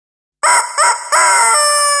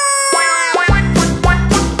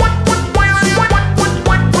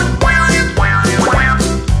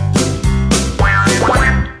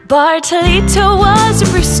Bartolito was a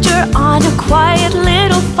rooster on a quiet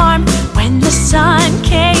little farm. When the sun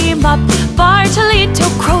came up, Bartolito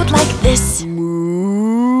crowed like this.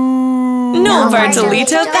 No,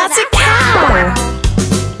 Bartolito, that's a cow!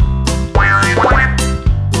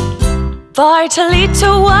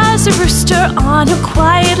 Bartolito was a rooster on a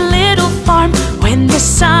quiet little farm. When the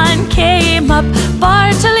sun came up,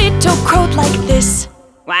 Bartolito crowed like this.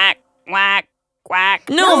 Quack, quack, quack.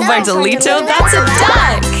 No, Bartolito, that's a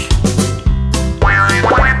duck!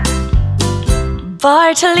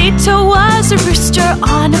 Bartolito was a rooster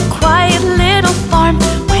on a quiet little farm.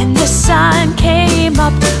 When the sun came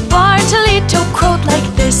up, Bartolito crowed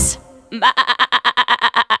like this.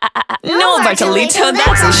 No, Bartolito,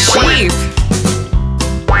 that's a sheep.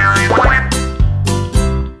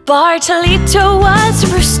 Bartolito was a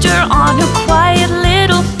rooster on a quiet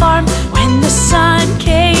little farm. When the sun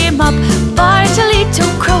came up, Bartolito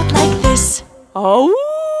crowed like this. Oh?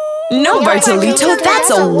 No, Bartolito,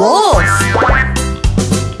 that's a wolf.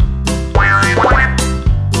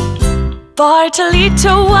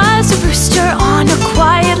 Bartolito was a rooster on a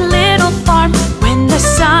quiet little farm. When the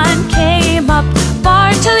sun came up,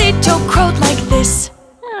 Bartolito crowed like this.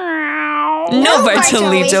 No,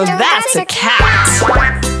 Bartolito, that's a cat.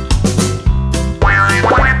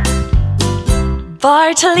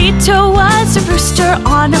 Bartolito was a rooster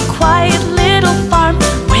on a quiet little farm.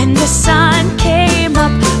 When the sun came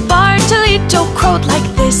up, Bartolito crowed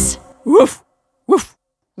like this. Woof, woof,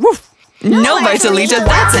 woof. No, Bartolito,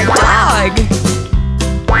 that's a dog.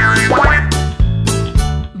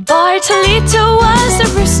 Bartolito was a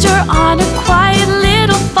rooster on a quiet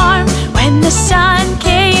little farm. When the sun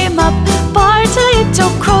came up,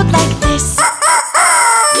 Bartolito crowed like this.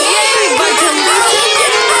 Yay, Bartolito!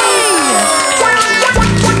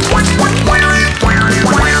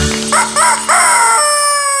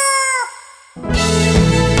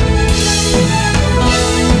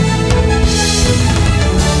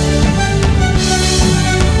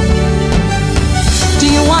 Do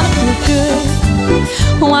you want to feel good?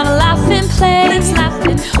 Wanna laugh and play? Let's laugh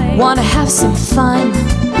and play. Wanna have some fun?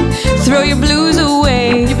 Throw your blues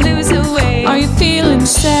away. Are you feeling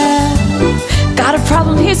sad? Got a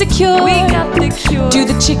problem, here's a cure. We got the cure. Do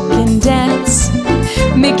the chicken dance,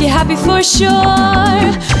 make you happy for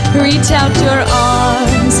sure. Reach out your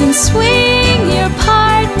arms and swing your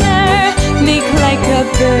partner. Make like a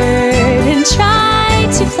bird and try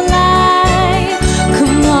to fly.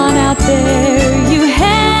 Come on out there, you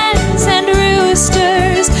hens and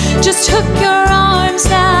roosters. Just hook your arms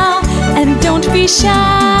now and don't be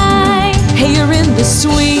shy. Hey, you're in the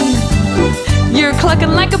swing, you're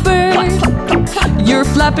clucking like a bird. You're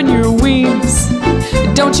flapping your wings,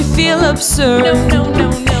 don't you feel absurd? No.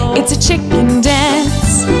 It's a chicken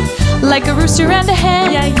dance, like a rooster and a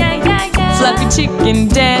hen. Yeah. Fluffy chicken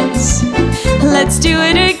dance, let's do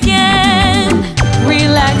it again.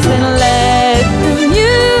 Relax and let the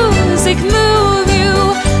music move you.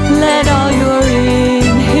 Let all your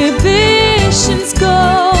inhibitions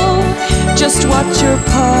go. Just watch your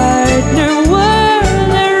partner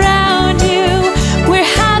whirl around you. We're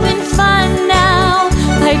having fun now,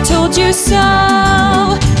 I told you so.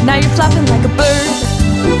 Now you're flapping like a bird,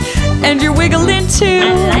 and you're wiggling too.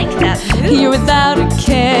 I like that move. You're without a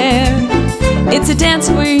care. It's a dance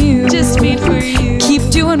for you, just made for you. Keep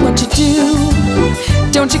doing what you do.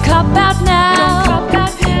 Don't you cop out now.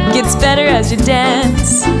 Gets better as you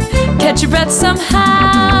dance. Catch your breath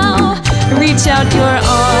somehow. Reach out your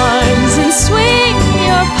arms and swing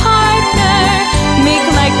your partner. Make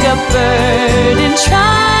like a bird and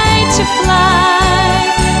try to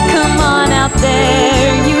fly. Come on out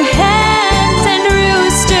there, you hens and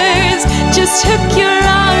roosters. Just hook your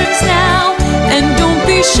arms now and don't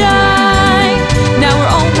be shy. Now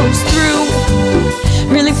we're almost through,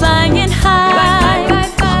 really flying in high.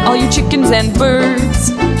 All you chickens and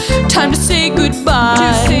birds, time to say goodbye.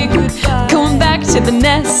 Going back to the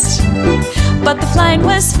nest, but the flying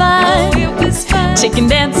was fun. Chicken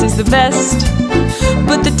dance is the best,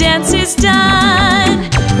 but the dance is done.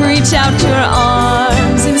 Reach out your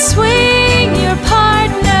arms and swing your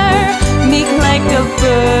partner. Make like a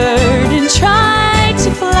bird and try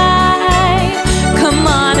to fly. Come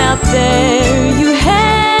on out there, you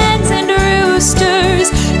hens and roosters.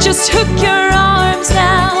 Just hook your arms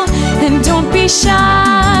now and don't be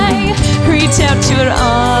shy. Reach out your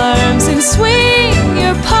arms and swing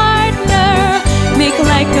your partner. Make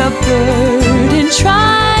like a bird and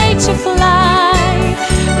try to fly.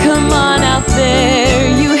 Come on out there,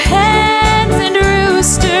 you hens and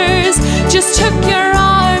roosters. Just hook your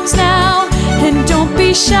arms now and don't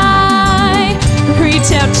be shy.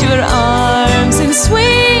 Reach out your arms and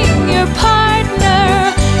swing your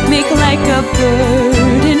partner.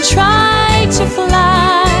 bird and try to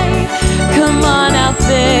fly. Come on out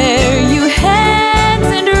there, you hens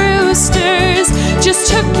and roosters.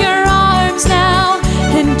 Just hook your arms now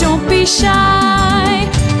and don't be shy.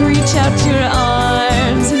 Reach out your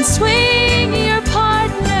arms and swing your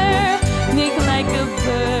partner. Make like a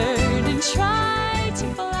bird and try to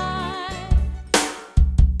fly.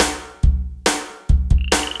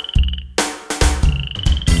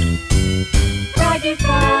 Froggy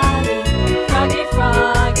Froggy, Froggy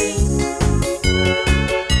Froggy.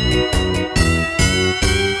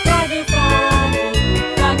 Froggy Froggy,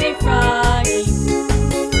 Froggy Froggy.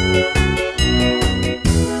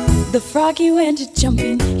 The froggy went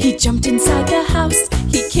a-jumping, he jumped inside the house.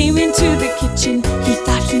 He came into the kitchen, he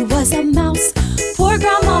thought he was a mouse. Poor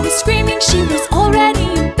grandma was screaming, she was already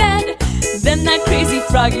in bed. Then that crazy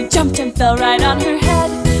froggy jumped and fell right on her head.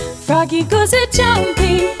 Froggy goes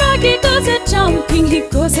a-jumping, Froggy goes a-jumping. He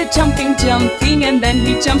goes a-jumping, jumping, and then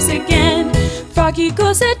he jumps again. Froggy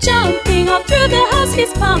goes a-jumping, all through the house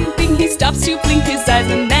he's pumping. He stops to blink his eyes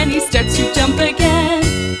and then he starts to jump again.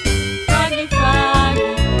 Froggy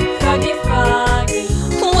Froggy, Froggy Froggy.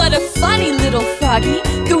 What a funny little froggy,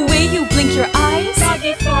 the way you blink your eyes.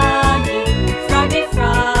 Froggy Froggy, Froggy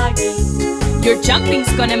Froggy. Your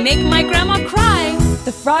jumping's gonna make my grandma cry.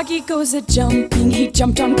 The froggy goes a-jumping, he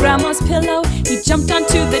jumped on grandma's pillow. He jumped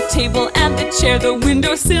onto the table and the chair, the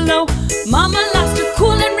windowsillo. Mama lost her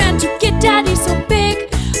cool and ran to get daddy so big.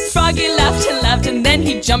 Froggy laughed and then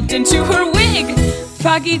he jumped into her wig.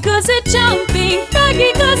 Froggy goes a-jumping,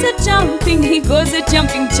 Froggy goes a-jumping. He goes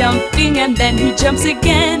a-jumping, jumping, and then he jumps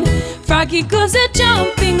again. Froggy goes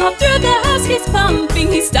a-jumping, all through the house he's pumping.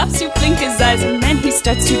 He stops to blink his eyes and then he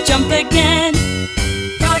starts to jump again.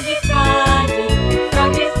 Froggy Froggy,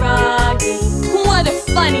 Froggy Froggy. What a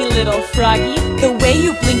funny little froggy, the way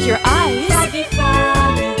you blink your eyes. Froggy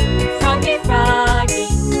Froggy, Froggy Froggy.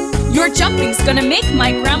 Your jumping's gonna make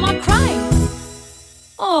my grandma cry.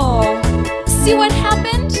 Oh, see what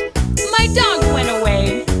happened? My dog went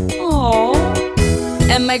away. Oh,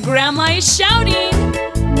 and my grandma is shouting,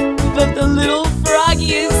 but the little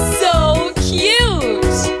froggy is so cute.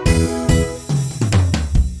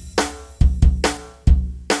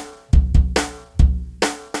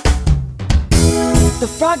 The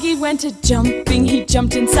froggy went a-jumping, he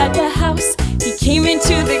jumped inside the house. He came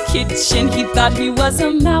into the kitchen, he thought he was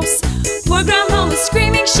a mouse. Poor grandma was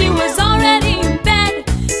screaming, she was already in bed.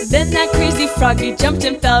 Then that crazy froggy jumped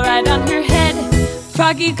and fell right on her head.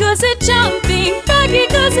 Froggy goes a-jumping, Froggy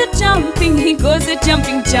goes a-jumping. He goes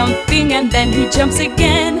a-jumping, jumping, and then he jumps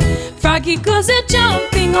again. Froggy goes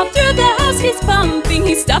a-jumping, all through the house he's pumping.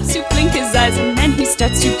 He stops to blink his eyes and then he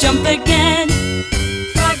starts to jump again.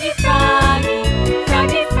 Froggy Froggy,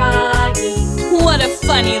 Froggy Froggy. What a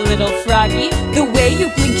funny little froggy, the way you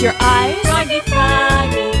blink your eyes. Froggy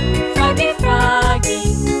Froggy, Froggy Froggy.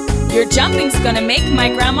 Your jumping's gonna make my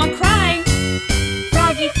grandma cry.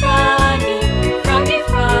 Froggy Froggy, Froggy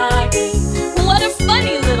Froggy. What a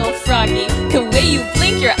funny little froggy, the way you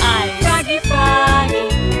blink your eyes. Froggy Froggy,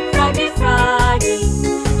 Froggy Froggy.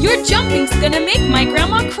 Your jumping's gonna make my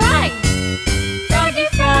grandma cry. Froggy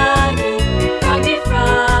Froggy, Froggy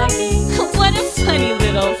Froggy. What a funny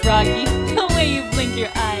little froggy, the way you blink your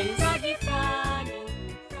eyes. Froggy Froggy,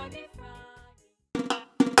 Froggy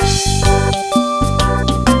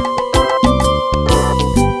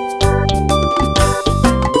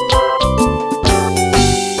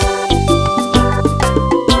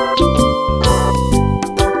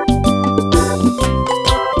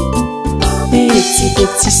Itsy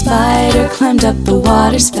bitsy spider climbed up the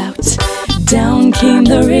water spout. Down came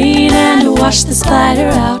the rain and washed the spider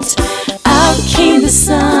out. Out came the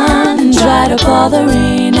sun and dried up all the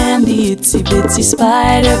rain. And the itsy bitsy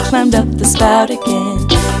spider climbed up the spout again.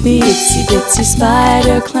 The itsy bitsy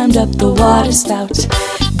spider climbed up the water spout.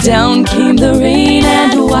 Down came the rain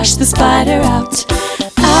and washed the spider out.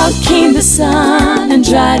 Out came the sun and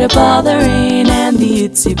dried up all the rain. And the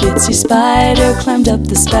itsy bitsy spider climbed up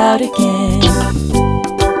the spout again.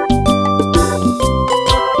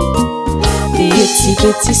 The itsy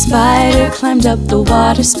bitsy spider climbed up the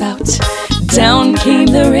water spout. Down came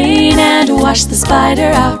the rain and washed the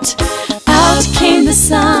spider out. Out came the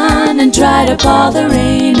sun and dried up all the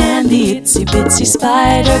rain. And the itsy bitsy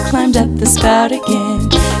spider climbed up the spout again.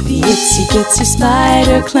 The itsy bitsy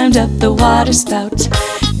spider climbed up the water spout.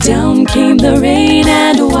 Down came the rain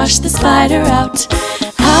and washed the spider out.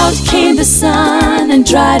 Out came the sun and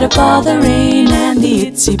dried up all the rain. And the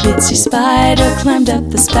itsy bitsy spider climbed up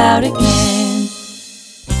the spout again.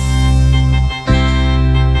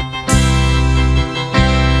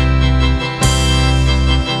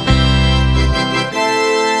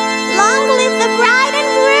 Long live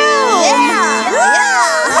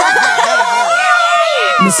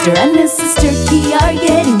Mr. and Mrs. Turkey are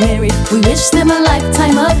getting married. We wish them a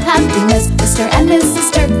lifetime of happiness. Mr. and Mrs.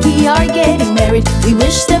 Turkey are getting married. We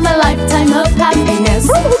wish them a lifetime of happiness.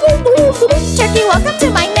 Turkey, welcome to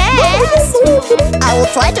my nest. I will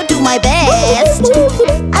try to do my best.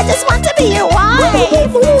 I just want to be your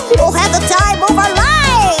wife. We'll have the time of our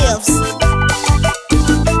lives.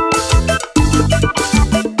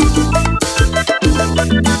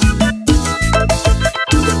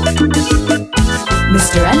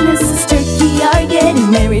 Mr. and Mrs. Turkey are getting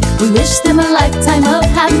married. We wish them a lifetime of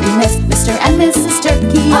happiness. Mr. and Mrs.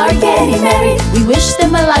 Turkey are getting married. We wish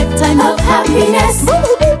them a lifetime of happiness.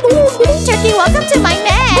 Turkey, welcome to my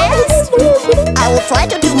nest. I will try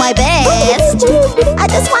to do my best. I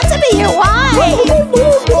just want to be your wife.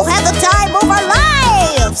 We'll have the time of our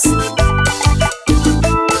lives.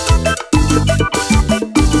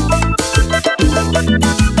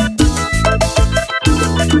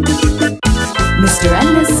 Mr. and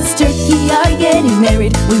Mrs. Turkey are getting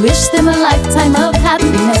married. We wish them a lifetime of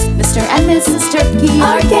happiness. Mr. and Mrs. Turkey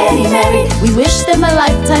are getting married. We wish them a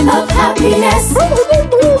lifetime of happiness.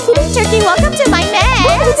 Turkey, welcome to my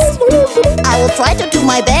nest. I will try to do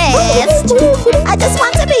my best. I just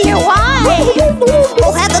want to be your wife.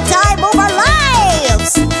 We'll have the time of our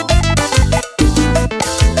lives.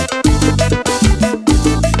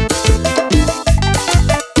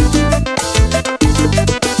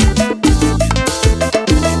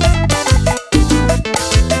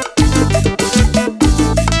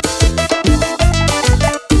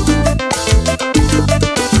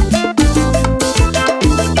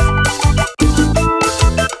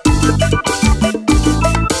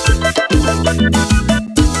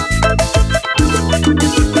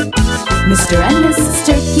 Mr. and Mrs.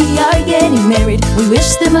 Turkey are getting married. We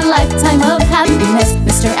wish them a lifetime of happiness.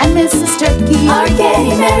 Mr. and Mrs. Turkey are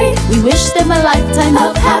getting married. We wish them a lifetime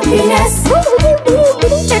of happiness.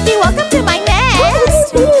 Turkey, welcome to my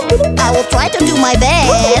nest. I will try to do my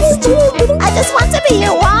best. I just want to be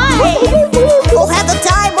your wife. We'll have the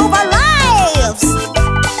time of our lives.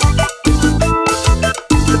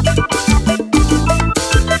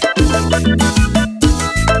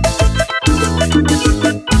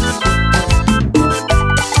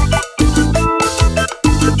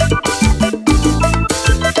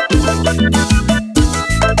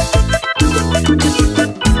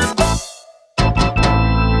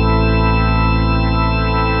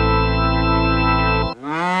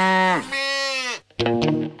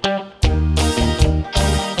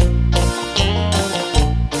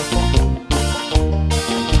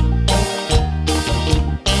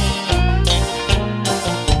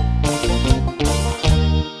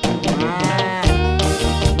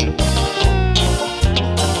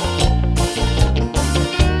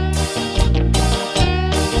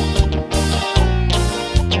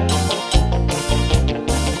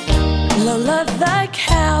 Lola the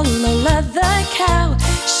cow, Lola the cow.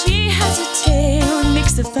 She has a tail,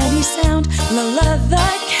 makes a funny sound. Lola the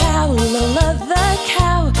cow, Lola the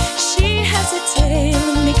cow. She has a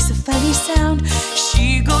tail, makes a funny sound.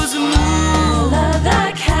 She goes moo. Lola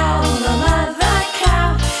the cow, Lola the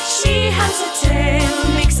cow. She has a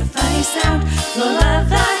tail, makes a funny sound. Lola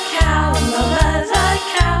the cow, Lola the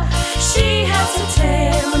cow. She has a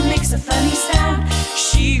tail, makes a funny sound.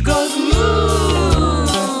 She goes moo.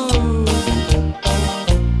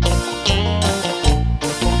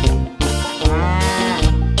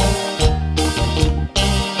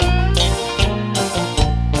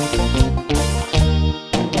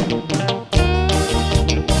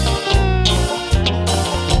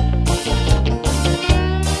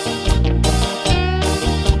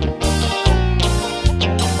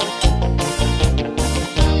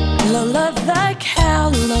 Lola the cow,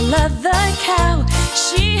 Lola the cow.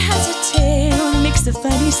 She has a tail, makes a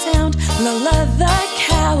funny sound. Lola the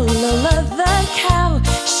cow, Lola the cow.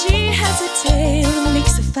 She has a tail,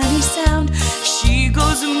 makes a funny sound. She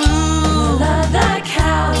goes moo. Lola the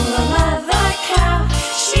cow, Lola the cow.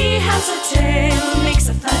 She has a tail, makes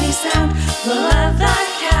a funny sound. Lola the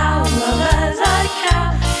cow, Lola the cow.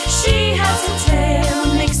 She has a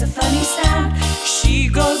tail, makes a funny sound. She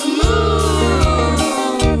goes moo.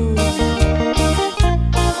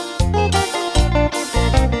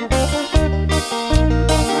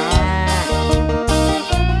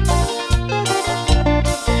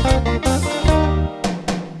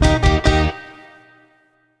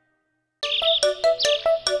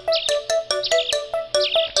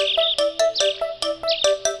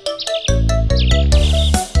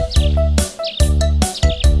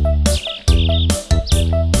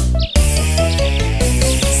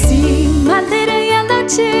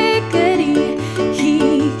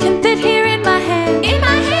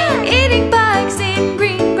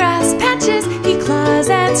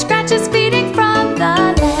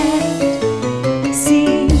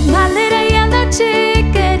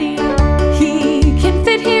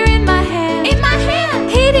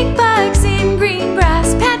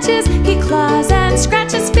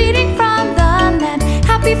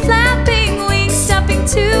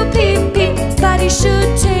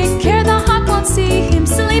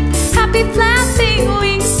 sleep. Happy flapping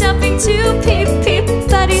wings, jumping to peep peep.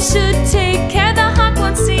 But he should take care, the hawk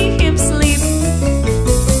won't see him sleep.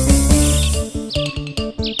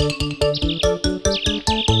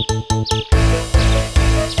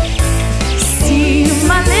 See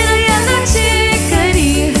my little yellow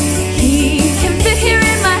chickadee, he can fit here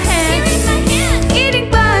in my hand. Eating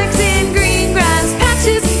bugs in green grass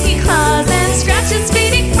patches, he claws and scratches,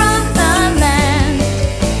 feeding from the land.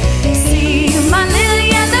 See my little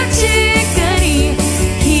yellow chickadee,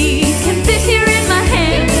 he can fit here in my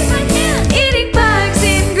hand. Eating bugs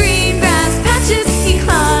in green grass patches, he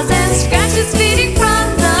claws and scratches, feeding from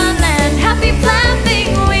the land. Happy flapping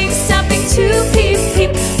wings, stopping to peep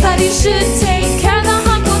peep. But he should take care, the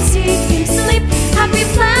hawk won't see him sleep. Happy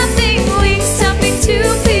flapping wings, stopping to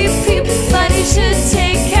peep peep. But he should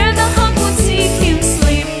take care, the hawk won't see him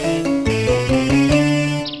sleep.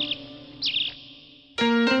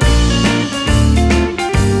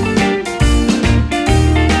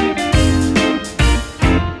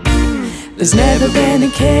 There's never been a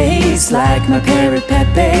case like my Parrot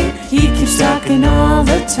Pepe. He keeps talking all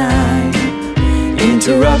the time,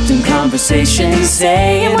 interrupting conversations,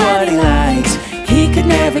 saying what he likes. He could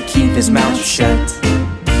never keep his mouth shut.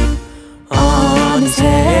 On his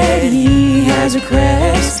head he has a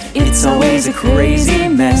crest, it's always a crazy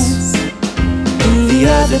mess. The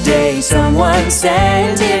other day someone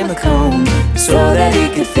sent him a comb so that he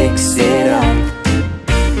could fix it up.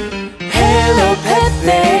 Hello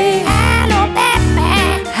Pepe, Hello,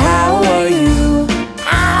 Pepe. how are you?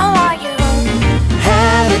 How are you?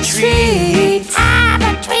 Have a treat, Have a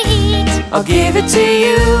treat. I'll give it to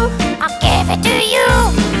you. I'll give it to you.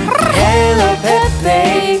 Hello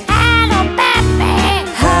Pepe, Hello, Pepe.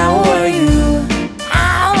 how are you?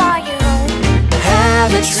 How are you?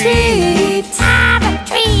 Have a treat, Have a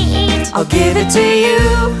treat. I'll give it to you.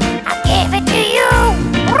 I'll give it to you.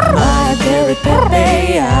 My Parrot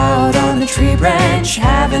Pepe out on a tree branch,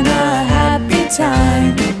 having a happy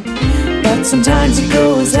time. But sometimes he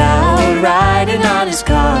goes out riding on his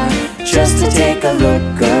car just to take a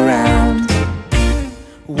look around.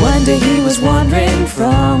 One day he was wandering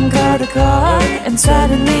from car to car, and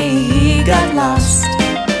suddenly he got lost.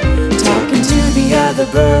 Talking to the other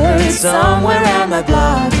birds somewhere around my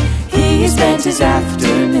block, he spent his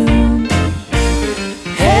afternoon.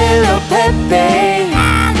 Hello Pepe,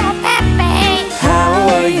 Hello, Pepe. how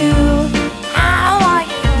are you? How are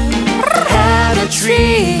you? Have a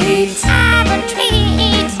treat, Have a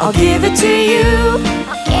treat. I'll give it to you.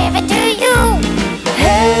 I'll give it to you.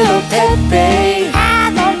 Hello Pepe,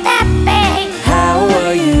 Hello, Pepe. how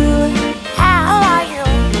are you? How are you?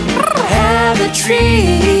 Have a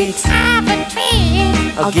treat, Have a treat.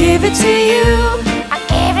 I'll give it to you. I'll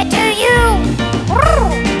give it to you.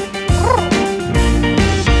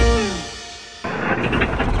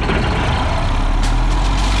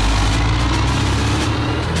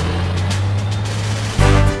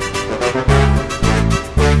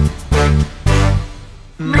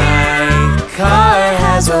 My car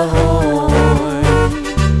has a horn.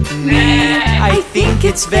 I think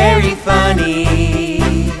it's very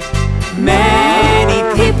funny. Many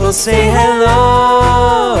people say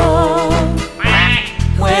hello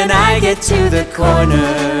when I get to the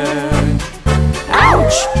corner.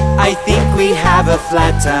 Ouch! I think we have a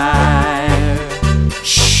flat tire.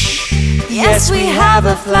 Shh! Yes, we have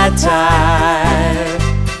a flat tire.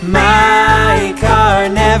 My car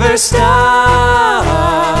never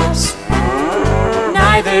stops.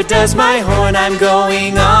 Neither does my horn. I'm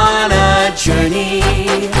going on a journey.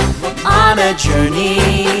 On a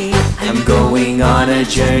journey. I'm going on a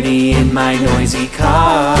journey in my noisy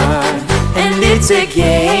car. And it's a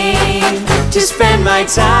game to spend my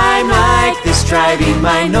time like this, driving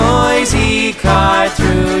my noisy car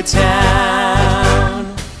through town.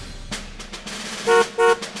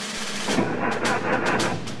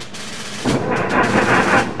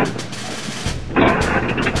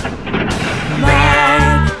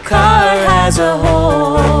 Has a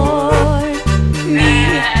horn.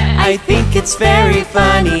 I think it's very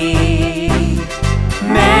funny.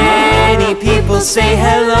 Many people say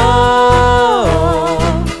hello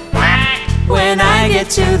when I get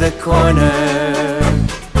to the corner.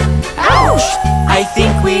 Ouch! I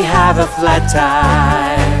think we have a flat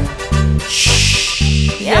tire.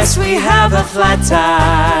 Shh! Yes, we have a flat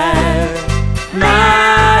tire.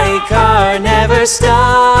 My car never stops.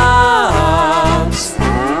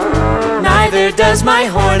 Neither does my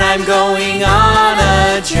horn. I'm going on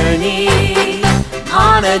a journey.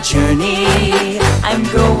 On a journey. I'm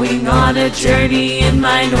going on a journey in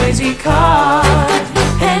my noisy car.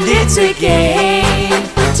 And it's a game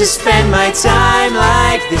to spend my time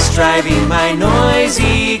like this, driving my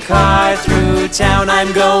noisy car through town.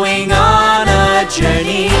 I'm going on a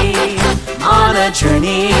journey, on a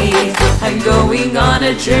journey. I'm going on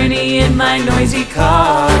a journey in my noisy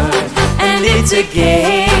car. And it's a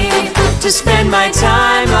game to spend my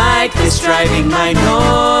time like this, driving my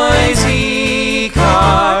noisy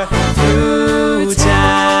car through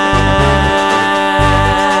town.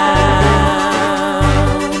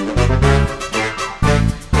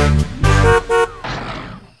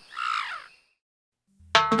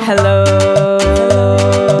 Hello.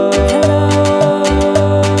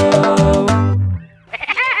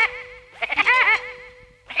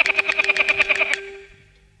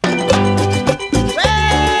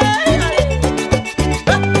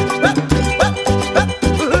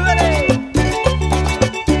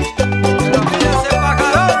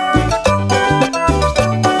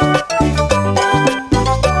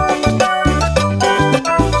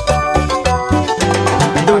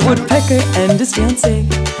 And his fiancée,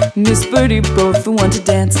 Miss Birdie, both want to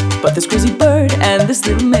dance. But this crazy bird and this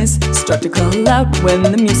little miss start to call out when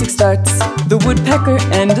the music starts. The woodpecker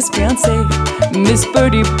and his fiancée, Miss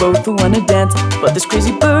Birdie, both want to dance. But this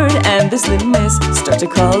crazy bird and this little miss start to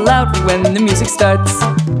call out when the music starts.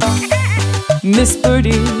 Miss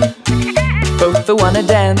Birdie, both want to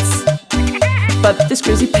dance. But this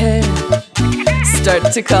crazy pair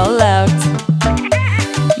start to call out.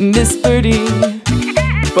 Miss Birdie,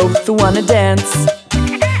 both wanna dance,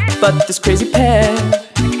 but this crazy pair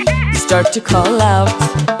start to call out.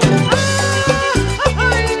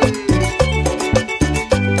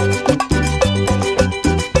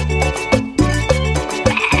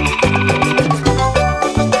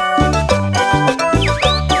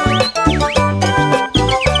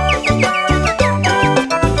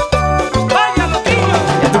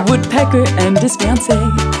 The woodpecker and his fiancée,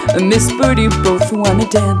 Miss Birdie, both wanna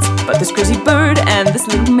dance. But this crazy bird and this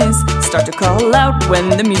little miss start to call out when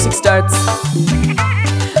the music starts.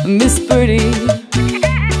 Miss Birdie,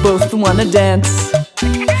 both wanna dance.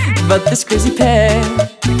 But this crazy pair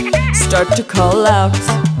start to call out.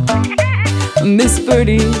 Miss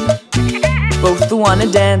Birdie, both wanna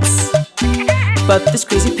dance. But this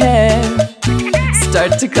crazy pair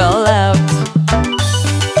start to call out.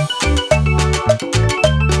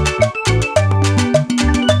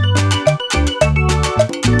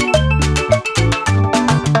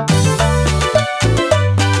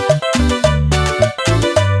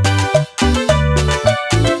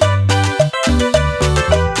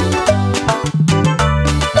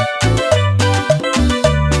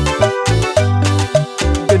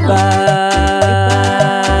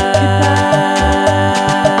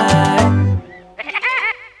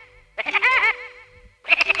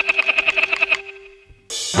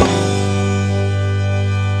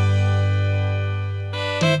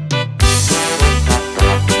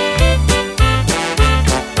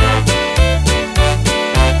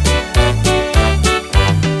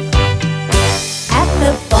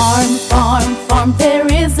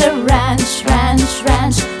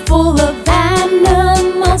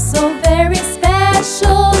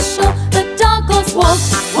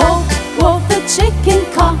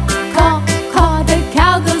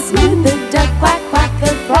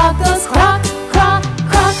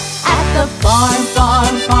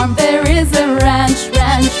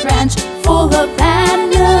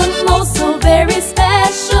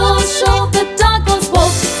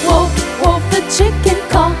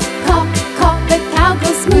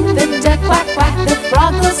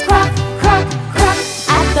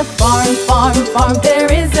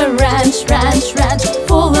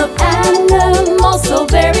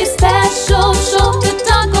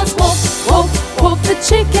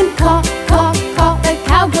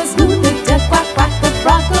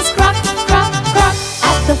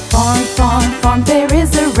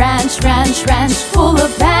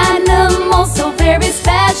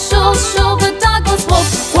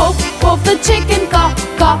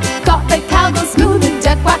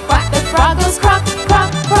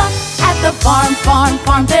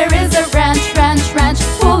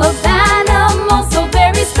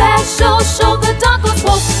 Show the dog goes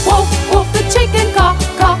woof, woof, woof, the chicken caw,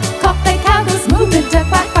 caw,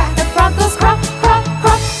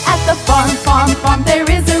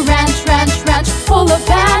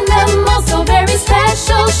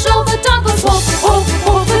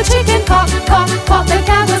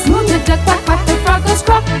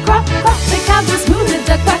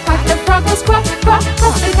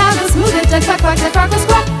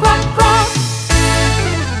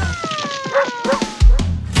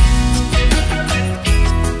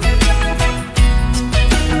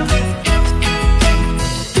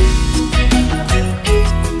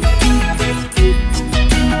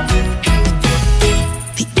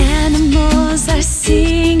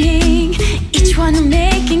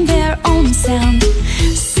 sound.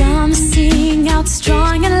 Some sing out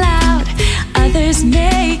strong and loud, others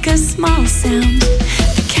make a small sound.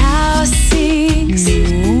 The cow sings,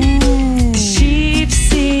 the sheep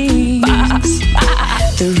sings,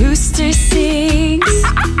 the rooster sings,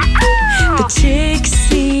 the chick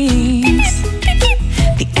sings.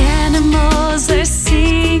 The animals are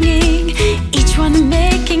singing, each one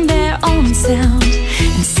making their own sound.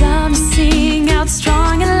 And some sing out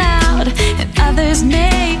strong and loud, and others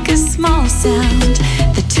make a small sound.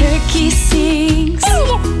 The turkey sings,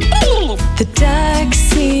 the duck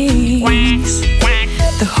sings,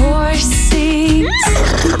 the horse sings,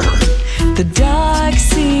 the dog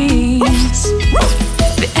sings.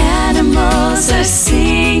 The animals are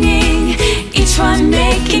singing, each one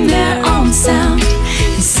making their own sound.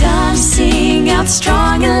 And some sing out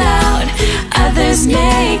strong and loud, others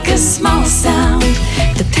make a small sound.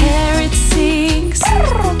 The parrot sings,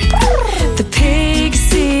 the pig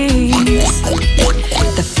sings,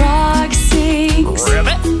 the frog sings,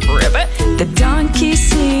 the donkey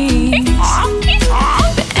sings.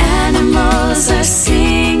 The animals are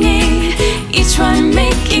singing, each one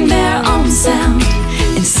making their own sound.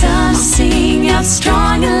 And some sing out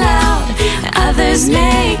strong and loud, and others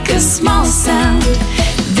make a small sound.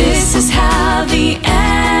 This is how the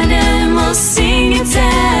animals sing at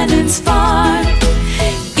dead ends far,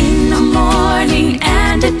 in the morning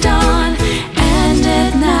and at dawn and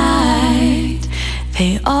at night.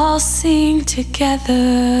 They all sing together.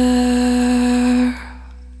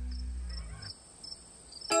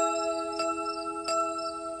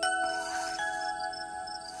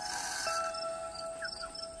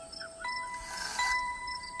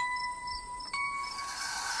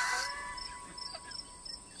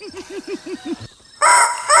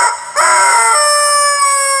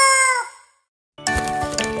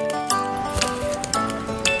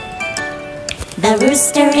 The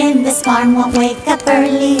rooster in this barn won't wake up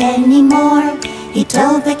early anymore. He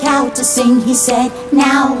told the cow to sing, he said,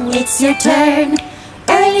 now it's your turn.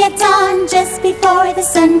 Early at dawn, just before the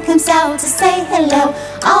sun comes out to say hello,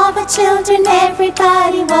 all the children,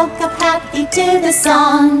 everybody woke up happy to the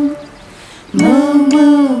song. Moo,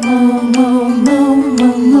 moo, moo, moo, moo,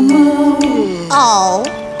 moo, moo, moo. Oh,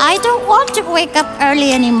 I don't want to wake up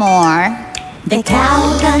early anymore. The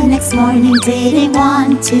cow the next morning didn't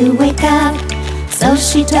want to wake up, so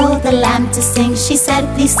she told the lamb to sing, she said,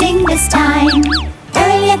 please sing this time.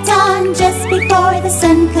 Early at dawn, just before the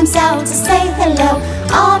sun comes out to say hello,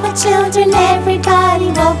 all the children, everybody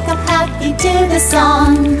woke up happy to the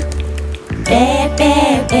song. Be, be,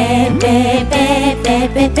 be, be, be, be,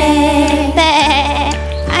 be, be.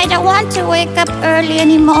 I don't want to wake up early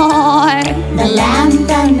anymore. The lamb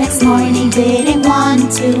the next morning didn't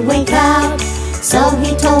want to wake up, so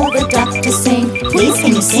he told the duck to sing, please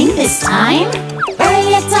can you sing this time?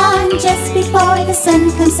 Early at dawn, just before the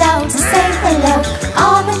sun comes out to say hello,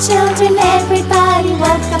 all the children, everybody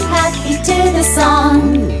woke up happy to the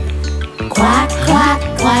song. Quack, quack,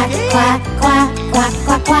 quack, quack, quack, quack,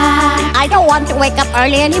 quack, quack. I don't want to wake up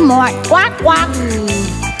early anymore. Quack, quack.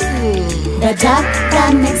 The duck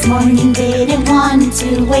the next morning didn't want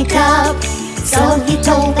to wake up, so he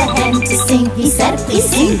told the hen to sing, he said, please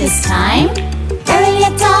sing this time. Early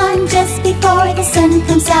at dawn, just before the sun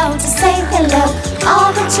comes out to say hello,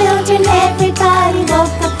 all the children, everybody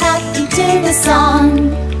woke up happy to the song.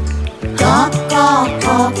 Caw, caw,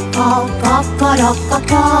 caw, caw, caw, caw, caw, caw,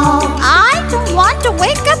 caw. I don't want to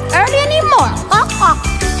wake up early anymore. Quack, quack.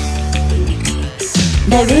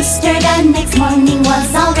 The rooster the next morning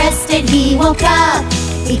was all rested, he woke up.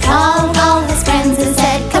 He called all his friends and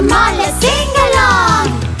said, come on, let's sing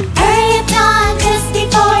along. Hurry at dawn, just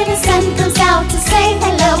before the sun comes out to say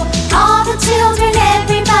hello, all the children,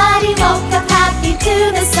 everybody woke up happy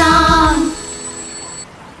to the song.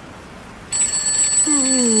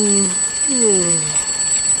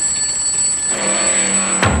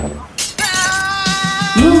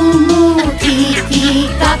 Moo, moo, kee, kee,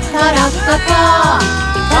 ka-ka-ra-ka-ka.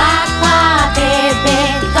 Quack, quack, be,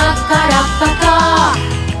 ka-ka-ra-ka-ka.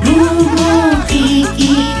 Moo, moo, kee,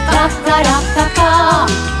 kee, ka-ka-ra-ka-ka.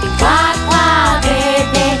 Quack, quack,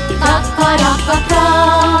 be, ka-ka-ra-ka-ka.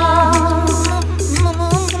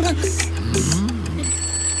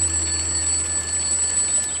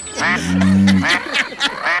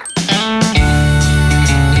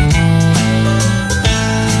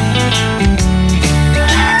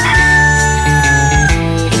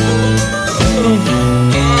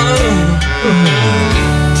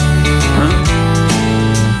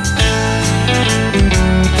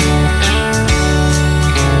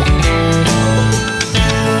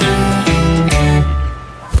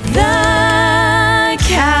 The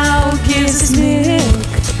cow gives milk,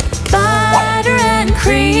 but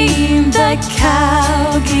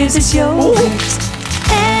cow gives us yogurt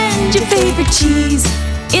and your favorite cheese.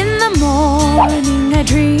 In the morning I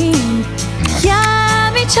drink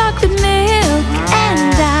yummy chocolate milk,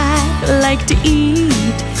 and I like to eat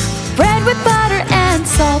bread with butter and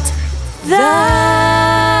salt.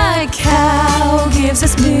 The cow gives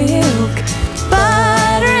us milk,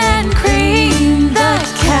 butter and cream. The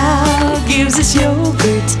cow gives us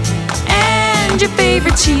yogurt and your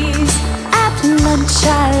favorite cheese. At lunch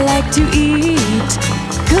I like to eat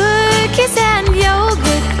cookies and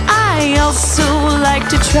yogurt. I also like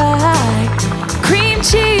to try cream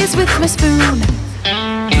cheese with my spoon.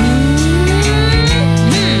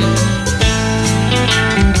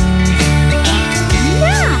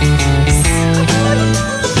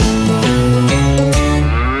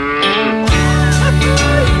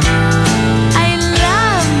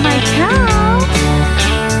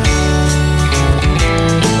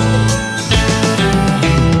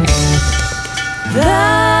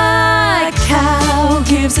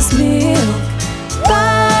 Gives us milk,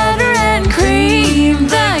 butter and cream.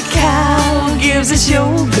 The cow gives us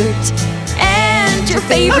yogurt and your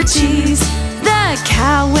favorite cheese. The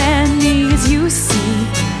cow and me, as you see,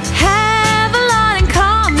 have a lot in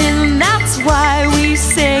common. That's why we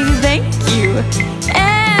say thank you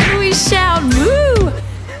and we shout moo.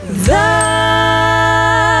 The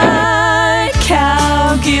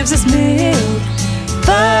cow gives us milk,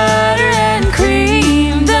 butter and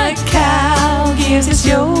cream. The cow gives us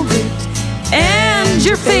yogurt and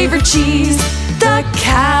your favorite cheese. The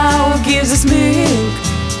cow gives us milk,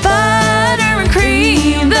 butter and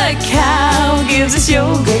cream. The cow gives us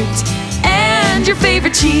yogurt and your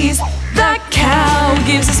favorite cheese. The cow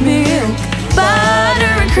gives us milk,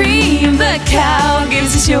 butter and cream. The cow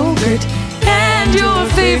gives us yogurt and your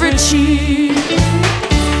favorite cheese.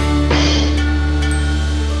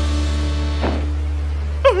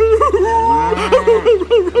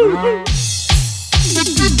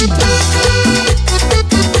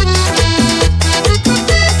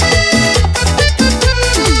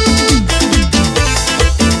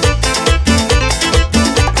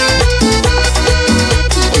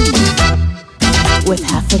 With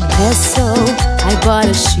half a peso, I bought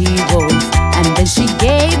a she-wolf, and then she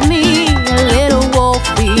gave me a little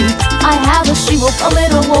wolfie. I have a she-wolf, a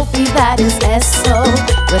little wolfie, that is Eso.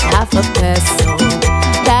 With half a peso,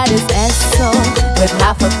 that is Eso. With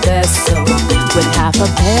half a peso, with half a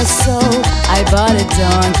peso, I bought a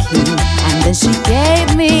donkey, and then she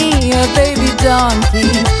gave me a baby donkey.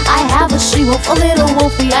 I have a she-wolf, a little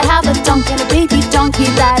wolfie, I have a donkey and a baby donkey,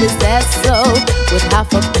 that is Eso. With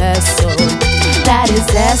half a peso, that is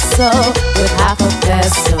Eso. With half a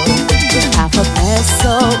peso, with half a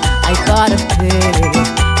peso, I bought a pig,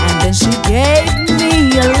 and then she gave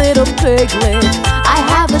me a little piglet. I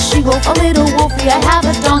have a she-wolf, a little wolfie, I have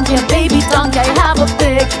a donkey, a baby donkey, I have a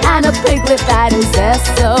pig and a piglet, that is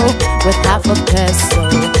Eso. With half a peso,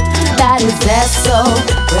 that is Eso.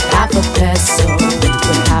 With half a peso,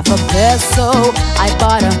 with half a peso, I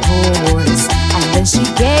bought a horse, and then she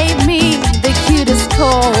gave me the cutest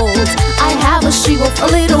colt. I have a she-wolf, a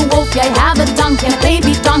little wolfie, I have a donkey and a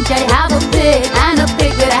baby donkey, I have a pig and a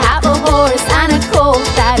piglet, I have a horse and a colt,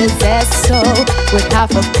 that is Eso. With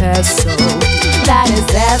half a peso, that is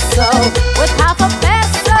Eso. With half a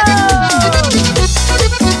peso.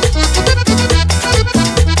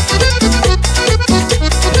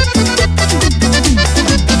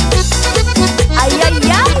 Ay, ay,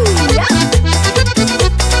 ay.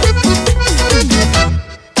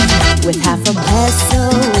 With half a peso,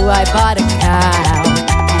 I bought a cow,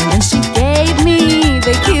 and then she gave me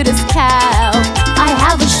the cutest cow. I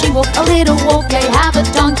have a she-wolf, a little wolfie, I have a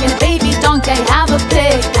donkey and a baby donkey, I have a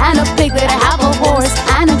pig and a piglet, I have a horse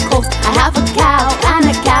and a colt, I have a cow and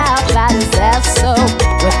a calf, that is Eso.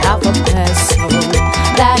 With half a peso,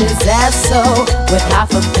 that is Eso. With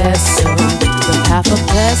half a peso, with half a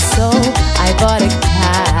peso, I bought a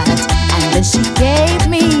cat, and then she gave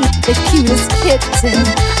me the cutest kitten.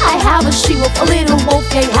 I have a she-wolf, a little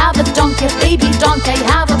wolfie, I have a donkey, a baby donkey, I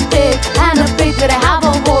have a pig and a piglet, I have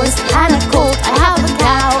a horse and a colt, I have a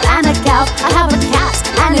cow and a calf, I have a cat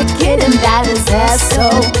and a kitten, that is Eso.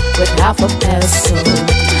 With half a peso,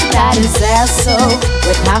 that is Eso.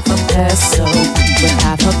 With half a peso, with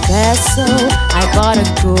half a peso, I bought a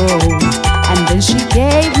goat, and then she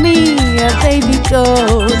gave me a baby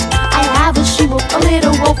goat. I have a she-wolf, a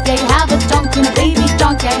little wolfie, I have a donkey and a baby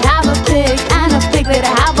donkey, I have a pig and a piglet,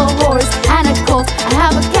 I have a horse and a colt, I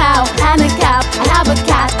have a cow and a calf, I have a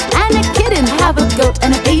cat and a kitten, I have a goat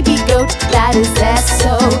and a baby goat, that is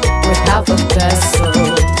Eso. With half a peso,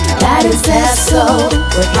 that is Eso.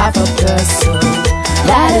 With half a peso,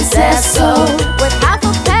 that is Eso. With half